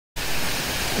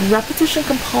Repetition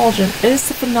compulsion is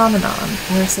the phenomenon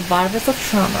where survivors of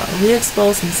trauma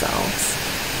re-expose themselves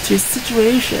to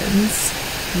situations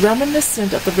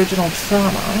reminiscent of the original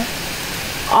trauma,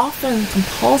 often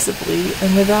compulsively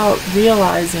and without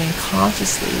realizing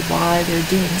consciously why they're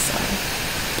doing so.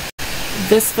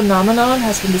 This phenomenon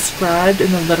has been described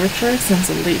in the literature since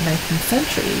the late 19th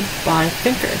century by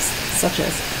thinkers such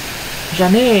as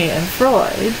Janet and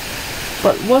Freud,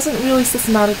 but wasn't really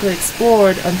systematically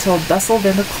explored until Bessel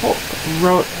van der Kolk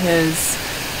wrote his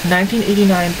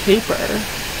 1989 paper,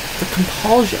 The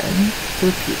Compulsion to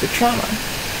Repeat the Trauma.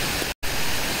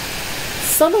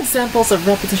 Some examples of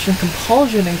repetition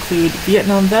compulsion include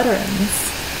Vietnam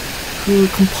veterans who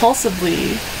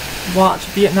compulsively watch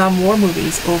Vietnam War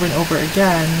movies over and over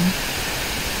again,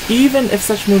 even if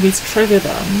such movies trigger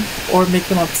them or make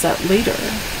them upset later.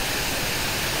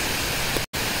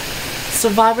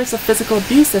 Survivors of physical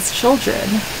abuse as children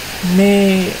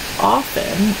may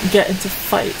often get into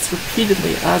fights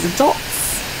repeatedly as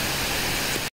adults.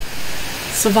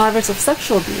 Survivors of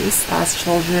sexual abuse as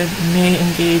children may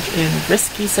engage in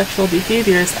risky sexual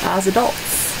behaviors as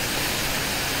adults,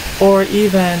 or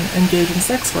even engage in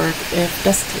sex work if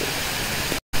destitute.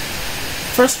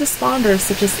 First responders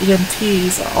such as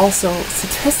EMTs are also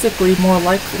statistically more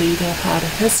likely to have had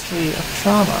a history of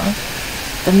trauma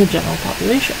than the general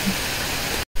population.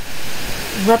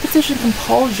 Repetition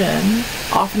compulsion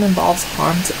often involves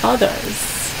harm to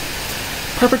others.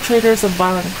 Perpetrators of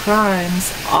violent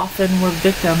crimes often were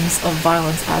victims of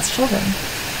violence as children.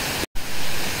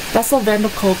 Bessel van der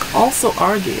Kolk also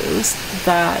argues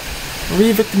that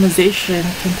re-victimization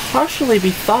can partially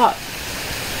be thought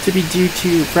to be due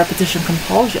to repetition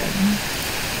compulsion.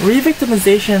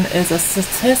 Re-victimization is a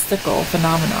statistical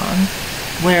phenomenon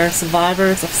where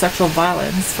survivors of sexual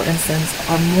violence, for instance,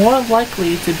 are more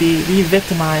likely to be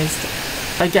re-victimized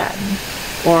again,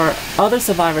 or other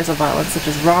survivors of violence, such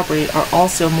as robbery, are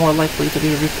also more likely to be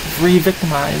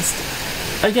re-victimized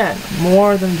again,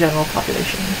 more than the general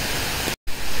population.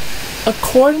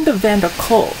 According to van der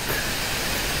Kolk,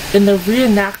 in the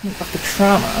reenactment of the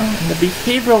trauma, in the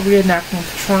behavioral reenactment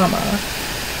of the trauma,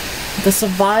 the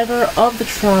survivor of the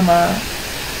trauma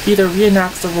either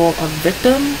reenacts the role of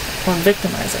victim or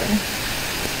victimizer.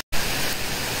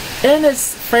 In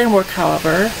his framework,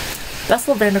 however,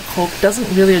 Bessel van der Kolk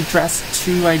doesn't really address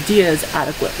two ideas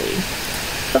adequately.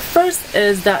 The first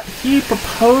is that he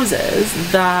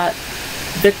proposes that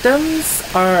victims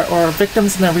or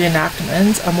victims in the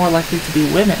reenactment are more likely to be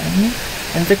women,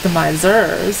 and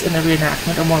victimizers in the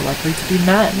reenactment are more likely to be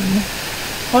men.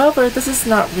 However, this is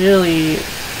not really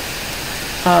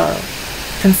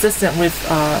consistent with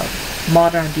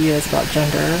modern ideas about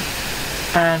gender,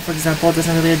 and for example, it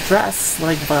doesn't really address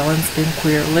violence in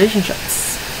queer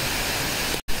relationships.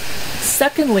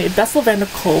 Secondly, Bessel van der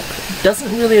Kolk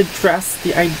doesn't really address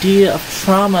the idea of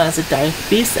trauma as a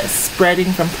diathesis,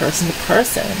 spreading from person to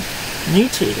person,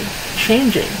 mutating,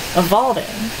 changing,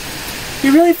 evolving. He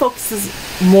really focuses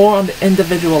more on the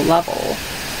individual level,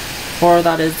 or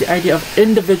that is, the idea of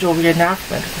individual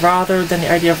reenactment, rather than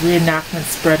the idea of reenactment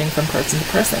spreading from person to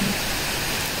person.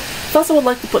 I also would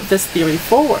like to put this theory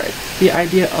forward, the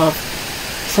idea of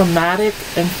traumatic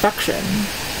infection.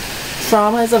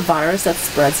 Trauma is a virus that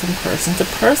spreads from person to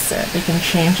person. It can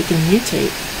change, it can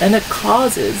mutate, and it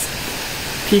causes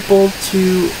people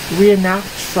to reenact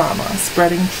trauma,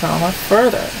 spreading trauma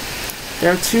further.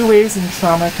 There are two ways in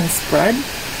trauma can spread.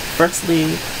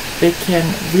 Firstly, they can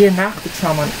reenact the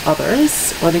trauma on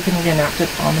others, or they can reenact it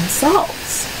on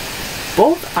themselves.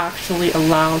 Both actually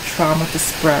allow trauma to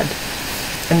spread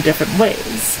in different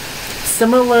ways,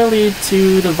 similarly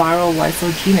to the viral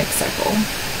lysogenic cycle.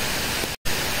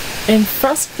 In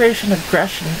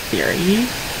frustration-aggression theory,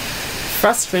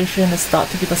 frustration is thought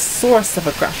to be the source of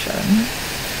aggression.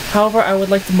 However, I would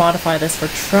like to modify this for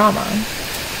trauma.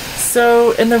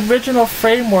 So, in the original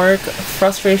framework,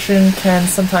 frustration can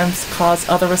sometimes cause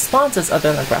other responses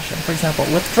other than aggression, for example,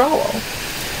 withdrawal.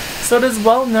 So it is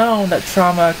well known that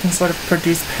trauma can sort of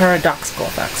produce paradoxical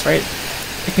effects, right?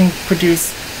 It can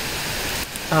produce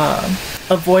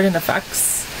avoidant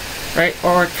effects, right,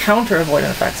 or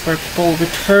counter-avoidant effects where people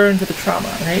return to the trauma,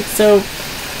 right? So,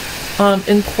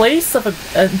 in place of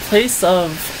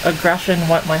aggression,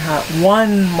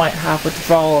 one might have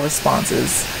withdrawal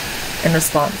responses in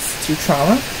response to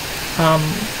trauma.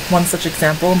 One such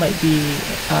example might be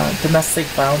domestic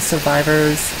violence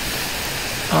survivors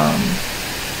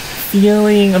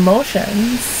feeling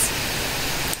emotions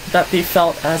that they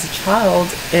felt as a child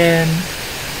in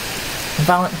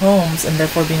violent homes and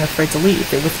therefore being afraid to leave.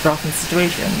 They withdraw from the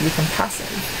situation, become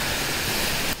passive.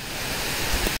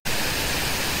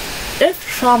 If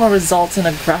trauma results in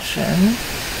aggression,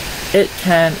 It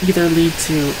can either lead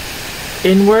to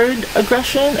inward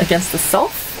aggression against the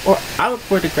self or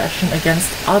outward aggression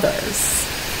against others.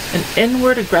 An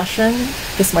inward aggression,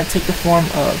 this might take the form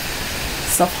of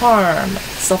self-harm,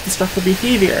 self-destructive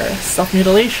behavior,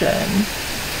 self-mutilation.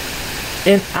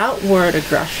 In outward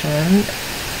aggression,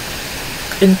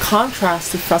 in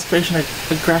contrast to frustration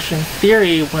aggression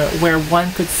theory, where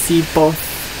one could see both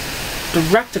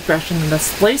direct aggression and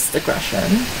displaced aggression,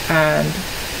 and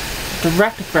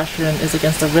direct aggression is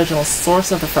against the original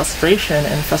source of the frustration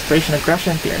in frustration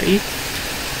aggression theory,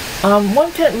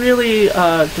 one can't really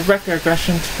direct their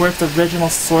aggression towards the original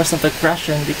source of the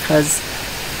aggression because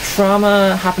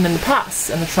trauma happened in the past,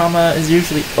 and the trauma is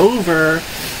usually over,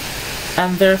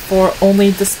 and therefore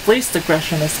only displaced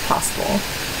aggression is possible.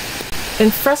 In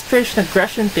frustration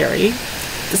aggression theory,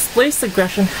 displaced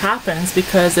aggression happens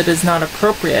because it is not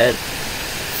appropriate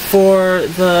for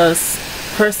the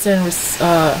person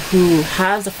who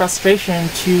has the frustration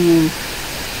to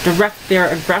direct their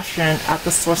aggression at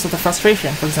the source of the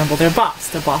frustration. For example, their boss.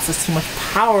 Their boss has too much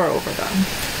power over them.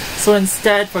 So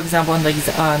instead, for example, in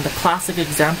the classic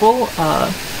example,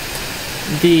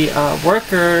 the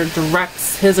worker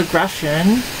directs his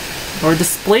aggression or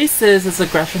displaces his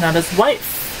aggression at his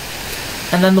wife.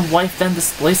 And then the wife then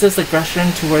displaces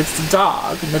aggression towards the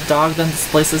dog, and the dog then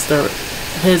displaces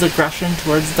his aggression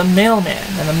towards the mailman,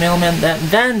 and the mailman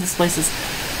then displaces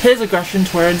his aggression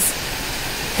towards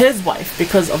his wife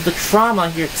because of the trauma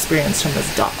he experienced from his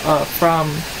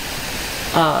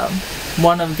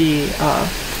one of the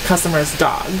customer's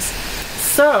dogs.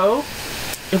 So,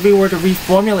 if we were to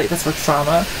reformulate this for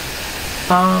trauma,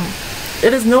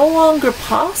 it is no longer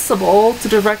possible to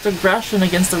direct aggression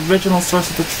against the original source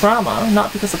of the trauma,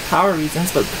 not because of power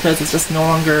reasons, but because it's just no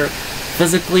longer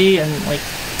physically and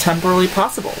temporally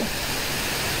possible.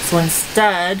 So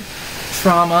instead,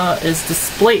 trauma is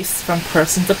displaced from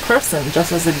person to person,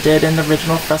 just as it did in the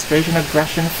original frustration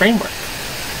aggression framework.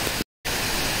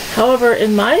 However,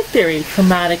 in my theory,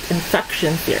 traumatic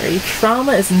infection theory,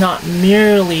 trauma is not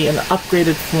merely an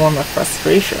upgraded form of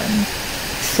frustration.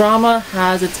 Trauma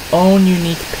has its own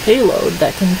unique payload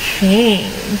that can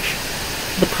change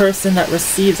the person that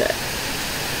receives it.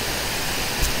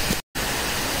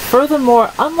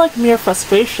 Furthermore, unlike mere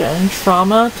frustration,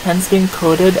 trauma tends to be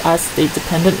encoded as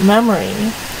state-dependent memory,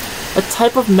 a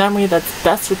type of memory that's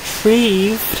best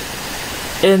retrieved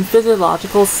in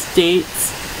physiological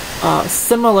states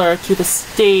similar to the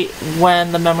state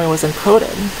when the memory was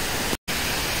encoded.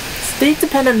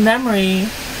 State-dependent memory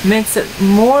makes it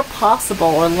more possible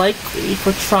or likely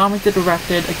for trauma to be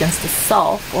directed against the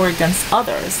self or against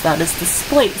others that is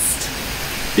displaced,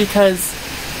 because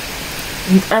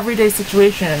everyday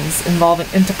situations involving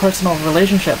interpersonal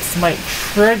relationships might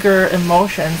trigger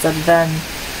emotions that are then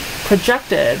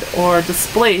projected or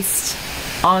displaced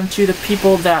onto the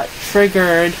people that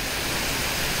triggered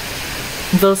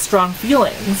those strong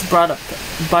feelings brought up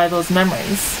by those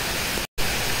memories.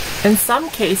 In some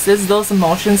cases, those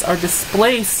emotions are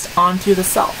displaced onto the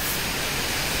self.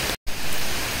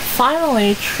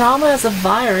 Finally, trauma as a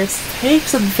virus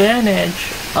takes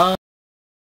advantage of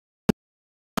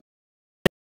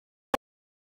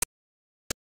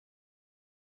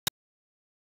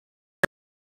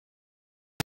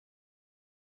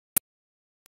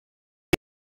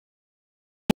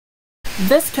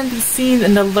This can be seen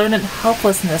in the learned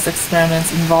helplessness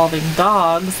experiments involving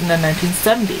dogs in the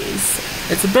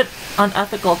 1970s. It's a bit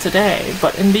unethical today,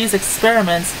 but in these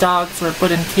experiments, dogs were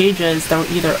put in cages that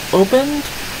were either opened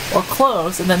or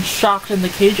closed and then shocked in the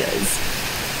cages.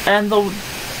 And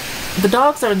the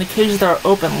dogs that were in the cages that were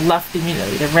open left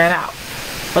immediately. They ran out.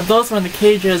 But those who were in the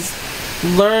cages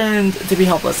learned to be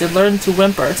helpless. They learned to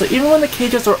whimper. So even when the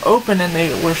cages were open and they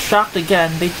were shocked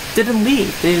again, they didn't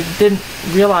leave. They didn't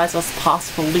realize it was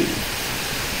possible to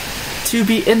leave. To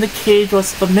be in the cage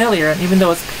was familiar, and even though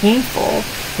it was painful,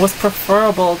 was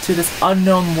preferable to this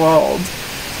unknown world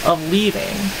of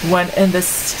leaving when in this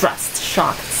stressed,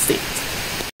 shocked state.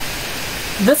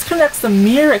 This connects the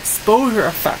mere exposure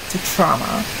effect to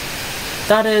trauma.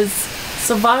 That is,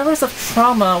 survivors of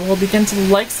trauma will begin to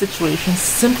like situations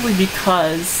simply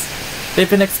because they've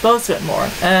been exposed to it more.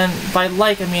 And by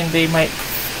like, I mean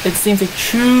it seems they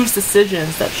choose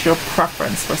decisions that show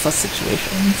preference for such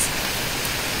situations.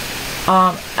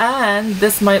 And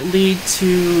this might lead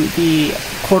to the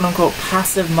quote-unquote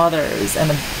passive mothers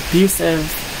and abusive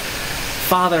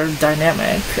father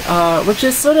dynamic, which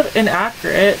is sort of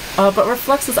inaccurate, but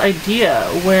reflects this idea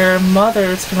where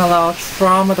mothers can allow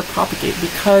trauma to propagate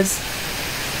because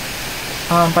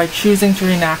by choosing to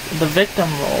reenact the victim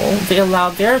role, they allow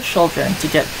their children to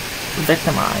get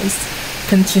victimized,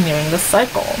 continuing the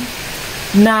cycle.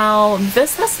 Now,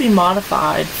 this has to be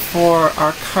modified for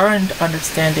our current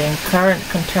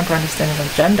contemporary understanding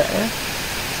of gender,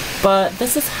 but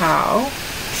this is how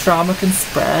trauma can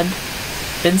spread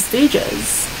in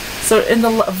stages. So in the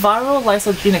viral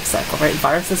lysogenic cycle, right,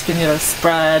 viruses can either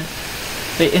spread,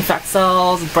 they infect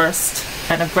cells, burst,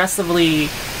 and aggressively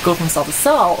go from cell to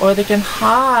cell, or they can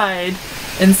hide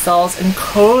in cells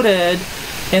encoded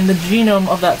in the genome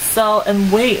of that cell and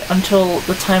wait until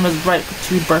the time is right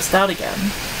to burst out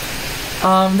again.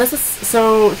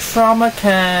 So trauma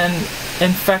can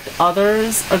infect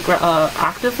others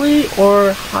actively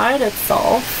or hide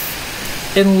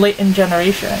itself in latent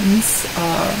generations,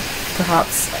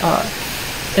 perhaps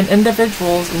in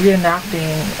individuals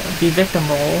reenacting the victim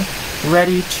role,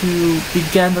 ready to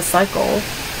begin the cycle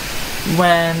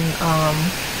when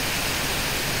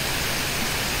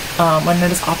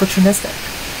it is opportunistic.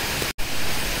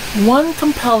 One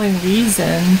compelling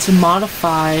reason to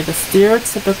modify the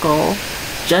stereotypical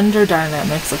gender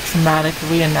dynamics of traumatic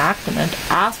reenactment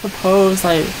as proposed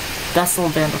by Bessel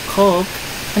van der Kolk,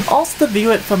 and also to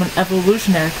view it from an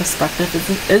evolutionary perspective,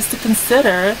 is to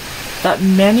consider that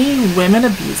many women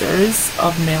abusers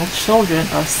of male children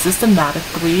are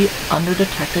systematically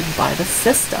underdetected by the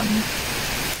system.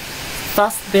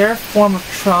 Thus, their form of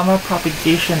trauma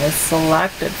propagation is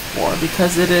selected for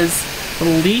because it is the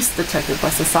least detected by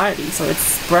society, so it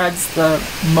spreads the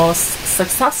most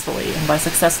successfully. And by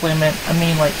successfully, I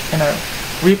mean like in a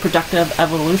reproductive,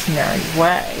 evolutionary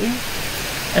way.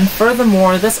 And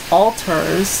furthermore, this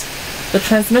alters the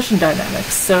transmission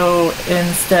dynamics. So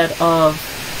instead of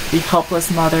the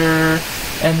helpless mother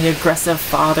and the aggressive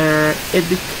father,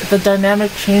 the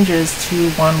dynamic changes to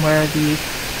one where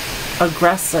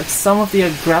some of the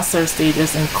aggressor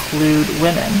stages include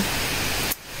women.